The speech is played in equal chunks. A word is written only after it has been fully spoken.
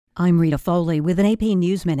I'm Rita Foley with an AP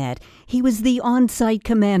News Minute. He was the on-site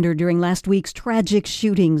commander during last week's tragic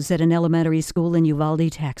shootings at an elementary school in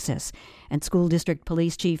Uvalde, Texas. And School District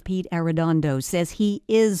Police Chief Pete Arredondo says he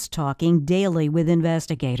is talking daily with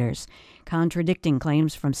investigators, contradicting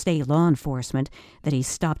claims from state law enforcement that he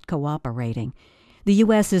stopped cooperating. The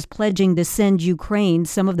U.S. is pledging to send Ukraine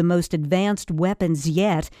some of the most advanced weapons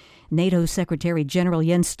yet. NATO Secretary General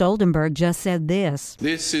Jens Stoltenberg just said this.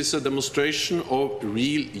 This is a demonstration of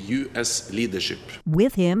real U.S. leadership.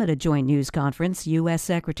 With him at a joint news conference, U.S.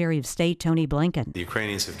 Secretary of State Tony Blinken. The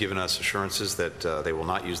Ukrainians have given us assurances that they will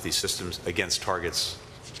not use these systems against targets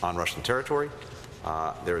on Russian territory.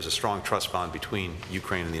 There is a strong trust bond between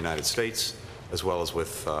Ukraine and the United States, as well as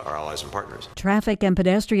with our allies and partners. Traffic and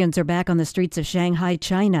pedestrians are back on the streets of Shanghai,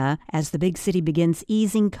 China, as the big city begins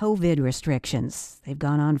easing COVID restrictions. They've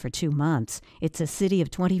gone on for 2 months. It's a city of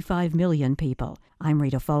 25 million people. I'm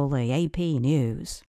Rita Foley, AP News.